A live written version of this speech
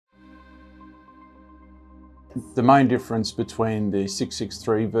The main difference between the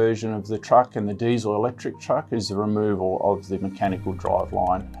 663 version of the truck and the diesel electric truck is the removal of the mechanical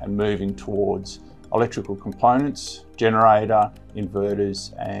driveline and moving towards electrical components, generator,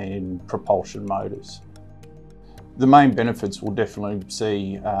 inverters and propulsion motors. The main benefits will definitely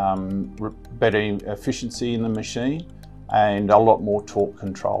see better efficiency in the machine and a lot more torque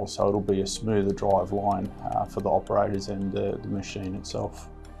control, so it'll be a smoother drive line for the operators and the machine itself.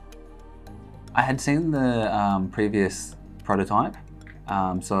 I had seen the previous prototype,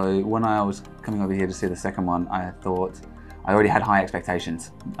 so when I was coming over here to see the second one, I thought I already had high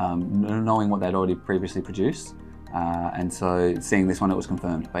expectations, knowing what they'd already previously produced, and so seeing this one, it was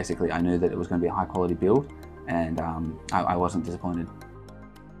confirmed. Basically, I knew that it was going to be a high quality build, and I wasn't disappointed.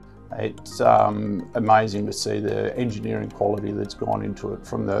 It's amazing to see the engineering quality that's gone into it,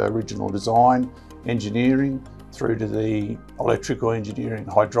 from the original design, engineering, through to the electrical engineering,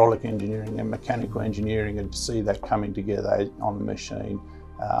 hydraulic engineering and mechanical engineering, and to see that coming together on the machine.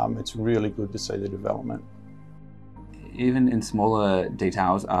 It's really good to see the development. Even in smaller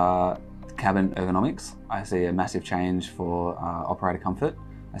details, cabin ergonomics, I see a massive change for operator comfort.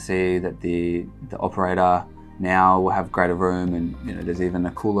 I see that the operator now will have greater room, and there's even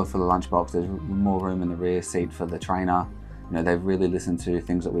a cooler for the lunchbox. There's more room in the rear seat for the trainer. They've really listened to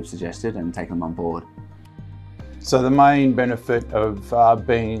things that we've suggested and taken them on board. So the main benefit of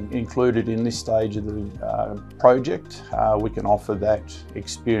being included in this stage of the project, we can offer that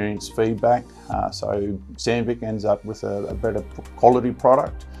experience feedback. So Sandvik ends up with a better quality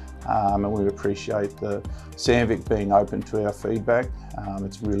product, and we appreciate the Sandvik being open to our feedback.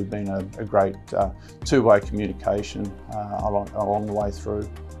 It's really been a great two-way communication along the way through.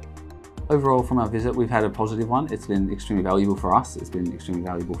 Overall, from our visit, we've had a positive one. It's been extremely valuable for us. It's been extremely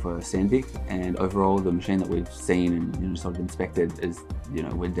valuable for Sandvik, and overall, the machine that we've seen and sort of inspected is,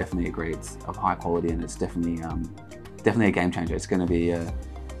 we definitely agree it's of high quality, and it's definitely a game changer. It's going to be,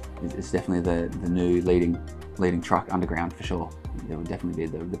 it's definitely the new leading truck underground for sure. It would definitely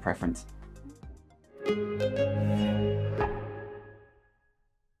be the preference.